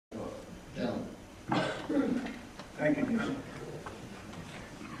Thank you.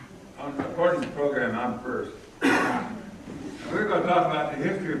 According to the program, I'm first. We're going to talk about the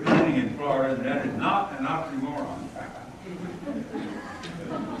history of planting in Florida, and that is not an oxymoron.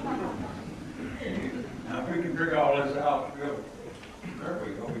 Now, if we can figure all this out, there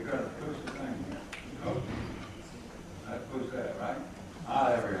we go. We've got to push the thing. Oh, let's push that, right? Ah,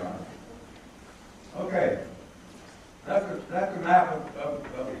 there we are. Okay. That's a map of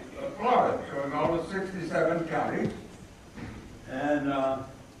Florida, showing all the 67 counties. And what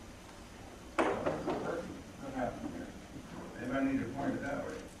happened here? Anybody need to point it that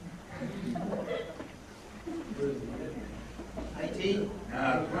way? IT?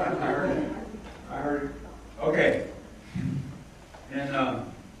 That's right. I heard it. I heard it. Okay. And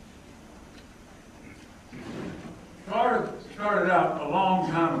Florida started out a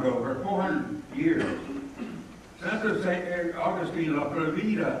long time ago, over 400 years. Central St. Augustine La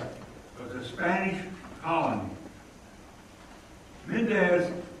Florida was a Spanish colony.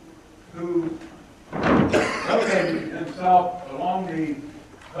 Mendez, who located himself along the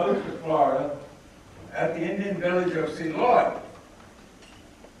coast of Florida at the Indian village of Siloy.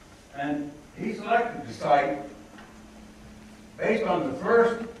 And he selected the site based on the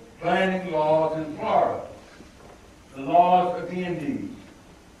first planting laws in Florida, the laws of the Indians.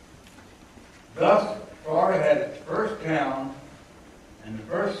 Thus, Florida had its first town and the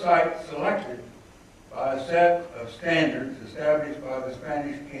first site selected by a set of standards established by the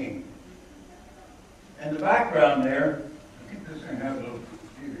Spanish king. In the background there, I think this thing has a little,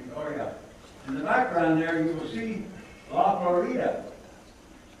 oh yeah. In the background there you will see La Florida.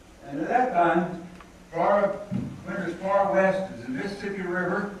 And at that time, Florida went as far west as the Mississippi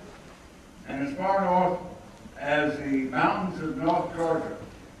River and as far north as the mountains of North Georgia.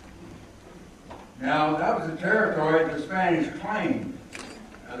 Now, that was the territory the Spanish claimed.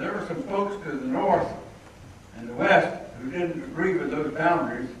 Now, there were some folks to the north and the west who didn't agree with those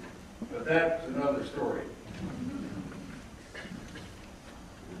boundaries, but that's another story.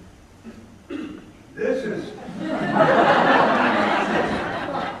 This is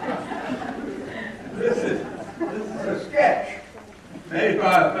a sketch made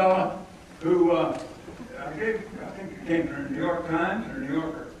by a fellow who I think it came from the New York Times or New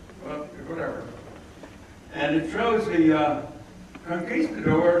Yorker, well, whatever. And it shows the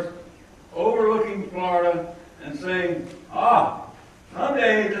conquistadors overlooking Florida and saying,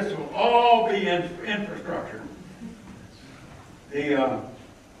 someday this will all be infrastructure.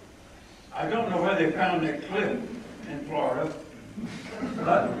 I don't know where they found that cliff in Florida,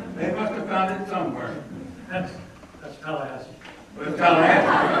 but they must have found it somewhere. That's Tallahassee. But it's Tallahassee.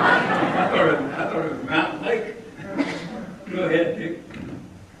 I thought it was Mountain Lake. Go ahead, Dick.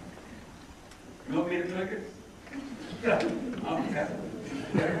 You want me to click it? Yeah. Okay.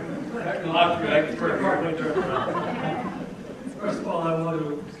 Technological expert. First of all, I want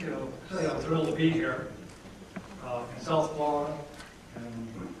to say I'm thrilled to be here in South Florida and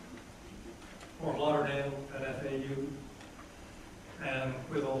Fort Lauderdale at FAU, and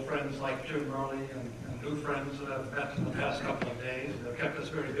with old friends like Jim Burley and new friends that I've met in the past couple of days. They've kept us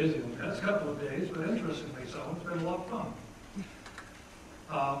very busy in the past couple of days, but interestingly so, it's been a lot of fun.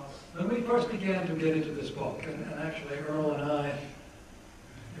 When we first began to get into this book, and actually Earl and I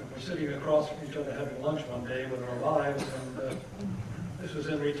were sitting across from each other having lunch one day with our wives, and this was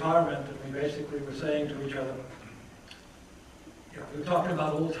in retirement, and we basically were saying to each other, we were talking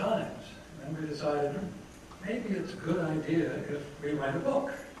about old times, and we decided maybe it's a good idea if we write a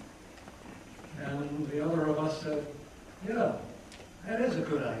book. And the other of us said, yeah, that is a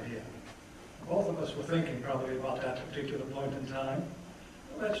good idea. Both of us were thinking probably about that particular point in time.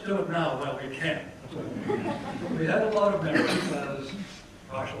 Let's do it now while we can. So we had a lot of members as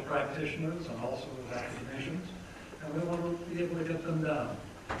partial practitioners and also as academicians, and we want to be able to get them down.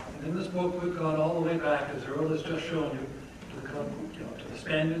 And in this book, we've gone all the way back, as Earl has just shown you, to the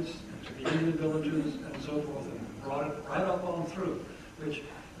Spaniards, to the Indian villages, and so forth, and brought it right up on through, which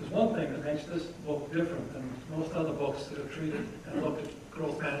is one thing that makes this book different than most other books that have treated and looked at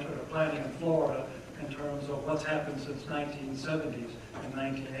growth management or planning in Florida in terms of what's happened since 1970s and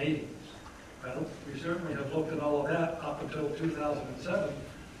 1980s. Well, we certainly have looked at all of that up until 2007,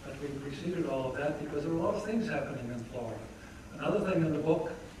 but we've preceded all of that because there are a lot of things happening in Florida. Another thing in the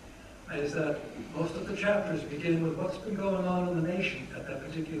book is that most of the chapters begin with what's been going on in the nation at that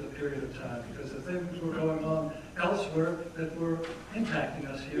particular period of time, because the things were going on elsewhere that were impacting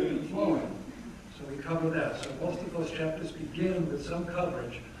us here in Florida. So we cover that. So most of those chapters begin with some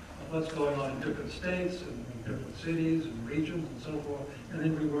coverage of what's going on in different states and in different cities and regions and so forth, and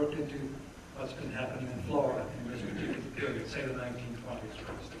then we worked into what's been happening in Florida in this particular period, say the 1920s,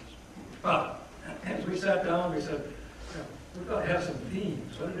 for instance. But as we sat down, we said, we've got to have some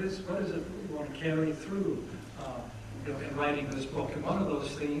themes. What is it we want to carry through in writing this book? And one of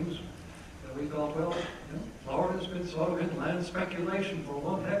those themes, we thought, well, Florida's been sort of in land speculation for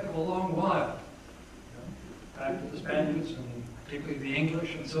one heck of a long while. Back to the Spaniards and particularly the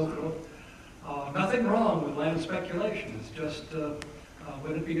English and so forth. Nothing wrong with land speculation. It's just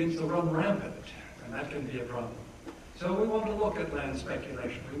when it begins to run rampant, and that can be a problem. So we want to look at land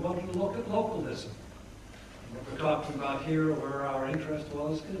speculation. We want to look at localism. What we're talking about here, where our interest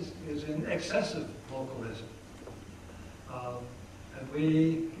was, is in excessive localism. And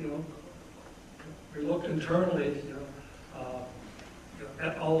we looked internally,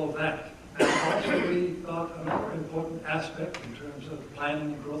 at all of that. And also we thought another important aspect in terms of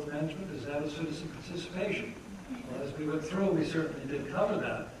planning and growth management is that of citizen participation. Well, as we went through, we certainly did cover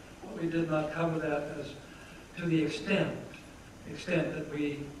that, but we did not cover that as to the extent that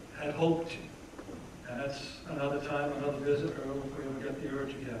we had hoped to. And that's another time, another visit, or if we ever get the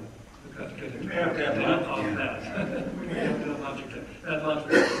urge again. We've got to get into that on that. We may have to do a lunch again. That lunch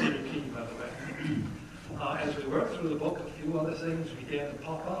was Peter Key, by the way. As we worked through the book, a few other things began to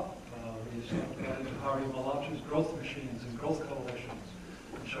pop up. We got into Harvey Malach's growth machines and growth coalitions,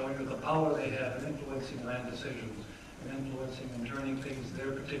 and showing that the power they have in influencing land decisions, and influencing and turning things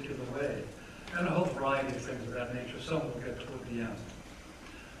their particular way, and a whole variety of things of that nature. Some we'll get toward the end.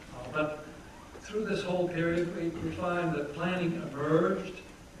 But through this whole period, we find that planning emerged,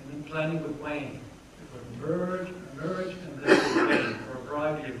 and then planning would wane. It would emerge, and then it would wane for a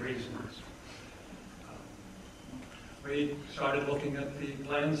variety of reasons. We started looking at the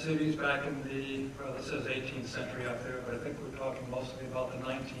planned cities back in the, well, it says 18th century up there, but I think we're talking mostly about the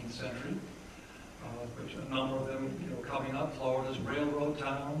 19th century, which a number of them, coming up, Florida's railroad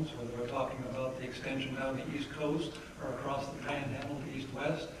towns, whether we're talking about the extension down the East Coast, or across the Panhandle,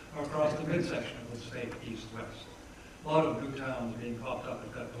 east-west, or across the midsection of the state, east-west. A lot of new towns being popped up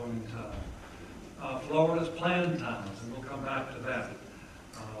at that point in time. Florida's planned towns, and we'll come back to that.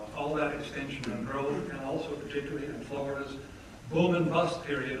 All that extension and growth, and also particularly in Florida's boom and bust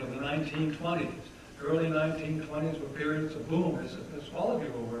period of the 1920s. Early 1920s were periods of boom, as all of you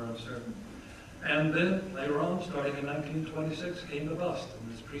are aware of, certainly. And then later on, starting in 1926, came the bust,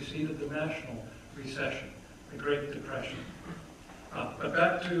 and this preceded the national recession, the Great Depression. But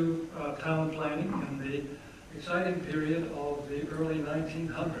back to town planning in the exciting period of the early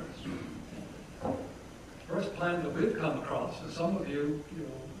 1900s. First plan that we've come across, and some of you,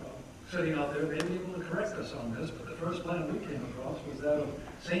 sitting out there may be able to correct us on this, but the first plan we came across was that of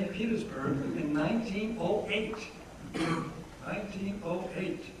St. Petersburg in 1908.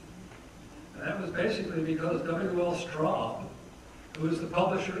 1908. And that was basically because W.L. Straub, who was the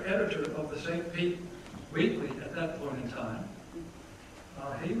publisher-editor of the St. Pete Weekly at that point in time,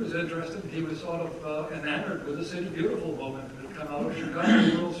 he was interested, he was sort of enamored with the City Beautiful movement that had come out of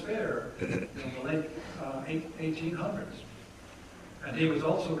Chicago World's Fair in the late 1800s. And he was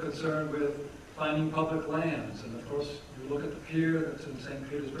also concerned with finding public lands. And of course, you look at the pier that's in St.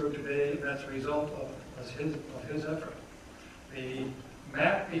 Petersburg today, that's a result of his effort. The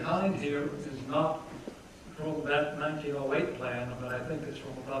map behind here is not from that 1908 plan, but I think it's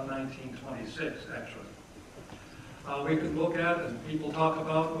from about 1926, actually. We could look at, and people talk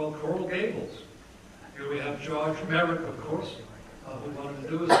about, well, Coral Gables. Here we have George Merrick, of course, who wanted to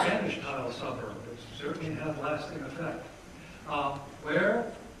do a Spanish tile suburb, which certainly had lasting effect.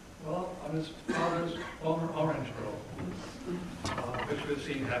 Where? Well, on his father's former orange grove, which we've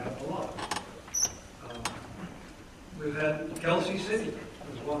seen happen a lot. We've had Kelsey City,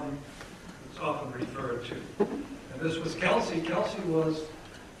 was one that's often referred to. And this was Kelsey. Kelsey was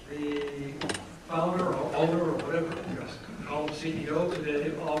the founder or owner or whatever you call it, CEO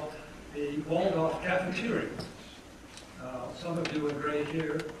today of the Waldorf Cafeteria. Some of you in gray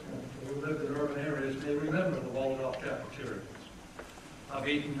here, who live in urban areas, may remember the Waldorf Cafeteria. I've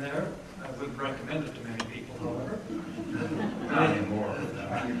eaten there. I wouldn't recommend it to many people, however. Not anymore.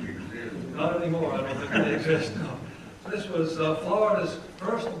 Not anymore. I don't think they exist, no. This was Florida's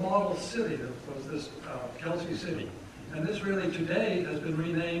first model city, was this Kelsey City. And this really today has been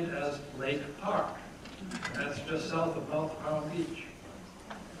renamed as Lake Park. And that's just south of North Palm Beach.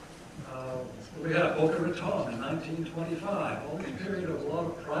 We had Boca Raton in 1925, all this period of a lot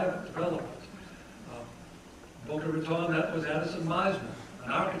of private development. Boca Raton, that was Addison Meisner,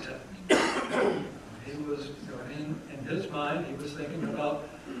 an architect. He was, in his mind, he was thinking about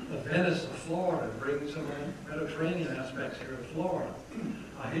the Venice of Florida, bringing some Mediterranean aspects here to Florida.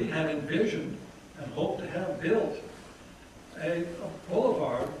 He had envisioned and hoped to have built a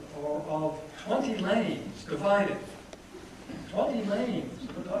boulevard of 20 lanes divided. 20 lanes,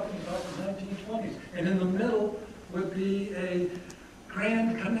 we're talking about the 1920s. And in the middle would be a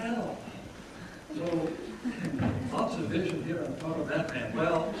grand canal. So lots of vision here in front of that man.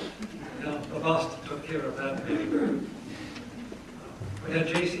 Well, you know, the bust took care of that vision. We had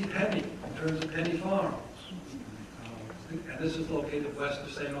J.C. Penney in terms of Penny Farms. And this is located west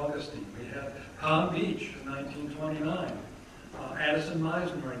of St. Augustine. We had Palm Beach in 1929. Addison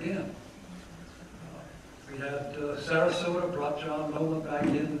Meisner again. We had Sarasota brought John Nolan back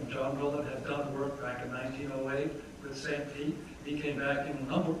in, and John Nolan had done work back in 1908 with St. Pete. He came back in a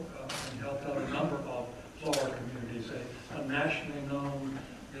number and helped out a number of Florida communities, a nationally known,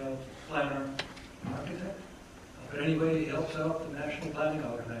 planner, architect. But anyway, he helps out the national planning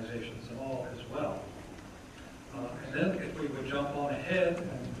organizations and all as well. And then if we would jump on ahead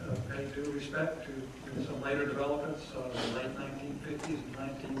and pay due respect to some later developments of the late 1950s and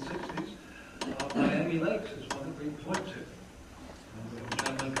 1960s, Miami Lakes is one that we point to. We have a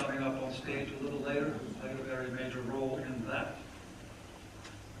gentleman coming up on stage a little later who played a very major role in that.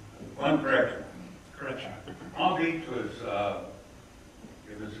 One correction. Correction. Palm Beach was,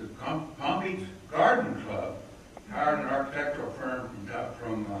 it was a Palm Beach Garden Club hired an architectural firm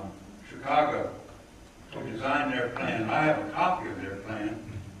from Chicago to design their plan. I have a copy of their plan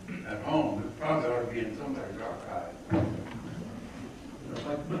at home. It probably ought to be in somebody's archive.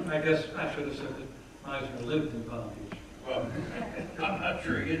 I guess I should have said that Meisner lived in Palm Beach. Well, I'm not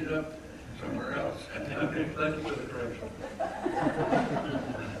sure. He ended up somewhere else. Okay, thank you for the correction.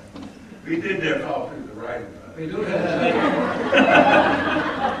 We did that all through the writing. We do have to make,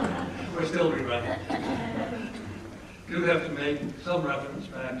 we're still rewriting. We do have to make some reference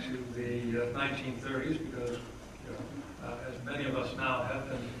back to the 1930s because, as many of us now have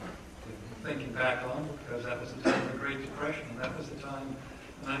been thinking back on, because that was the time of the Great Depression, and that was the time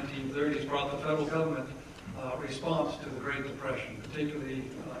the 1930s brought the federal government response to the Great Depression, particularly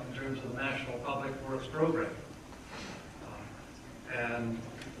in terms of the National Public Works Program. And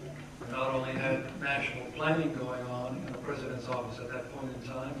we not only had national planning going on in the President's office at that point in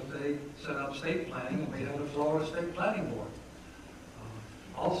time, but they set up state planning, and we had a Florida State Planning Board.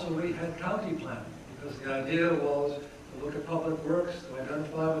 Also, we had county planning, because the idea was to look at public works, to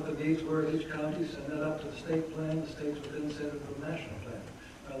identify what the needs were in each county, send that up to the state plan, the states would then send it to the national plan.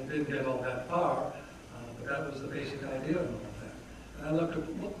 Well, we didn't get all that far, but that was the basic idea of all that. And I like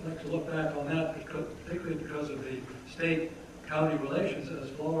to look back on that, particularly because of the state-county relations as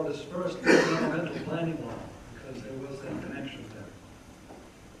Florida's first environmental planning law, because there was that connection there.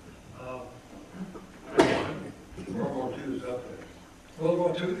 World War II is up there. World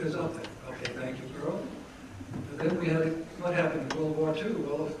War II is up there. Okay, thank you, Earl. But then we had, what happened in World War II?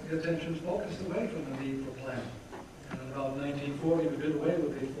 Well, the attention focused away from the need for planning. And in about 1940, we did away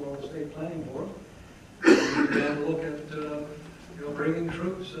with the Florida State Planning Board. We began to look at, bringing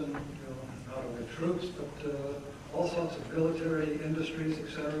troops and, not only troops, but all sorts of military industries,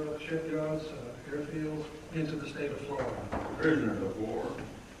 etc., shipyards, airfields, into the state of Florida. Prisoners of war.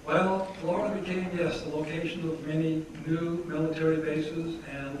 Well, Florida became, yes, the location of many new military bases,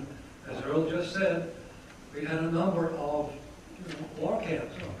 and as Earl just said, we had a number of war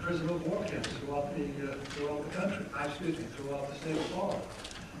camps, prisoner of war camps throughout the country, throughout the state of Florida.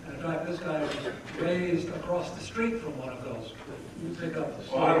 And in fact, this guy was raised across the street from one of those. You pick up the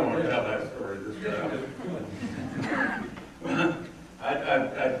story. Well, I don't want to tell that story this time.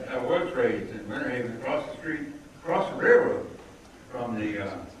 I was raised in Winter Haven, across the street, across the railroad from the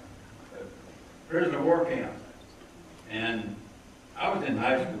prisoner of war camp. And I was in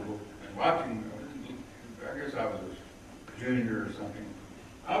high school and watching, I guess I was a junior or something.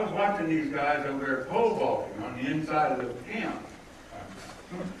 I was watching these guys over there pole vaulting on the inside of the camp.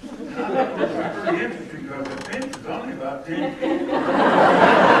 And I thought this was pretty interesting because the fence is only about 10 feet.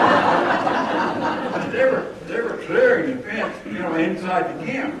 And they were clearing the fence, inside the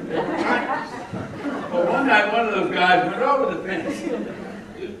camp. They were practicing. Well, one night one of those guys went over the fence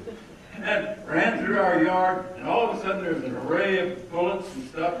and ran through our yard, and all of a sudden there was an array of bullets and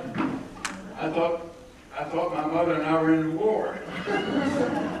stuff. I thought my mother and I were in the war.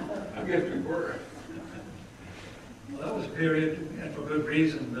 I guess we were. Well, that was a period, and for good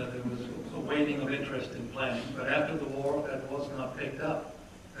reason, that there was a waning of interest in planning. But after the war, that was not picked up.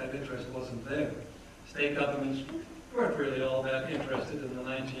 That interest wasn't there. State governments weren't really all that interested in the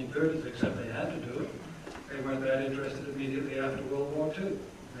 1930s, except they had to do it. They weren't that interested immediately after World War II.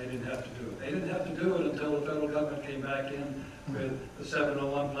 They didn't have to do it. They didn't have to do it until the federal government came back in with the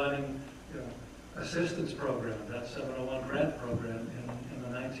 701 Planning Assistance Program, that 701 grant program in the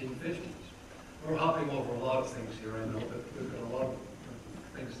 1950s. We're hopping over a lot of things here, I know, but we've got a lot of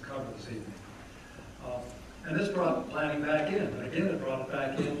things to cover this evening. And this brought planning back in. Again, it brought it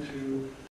back into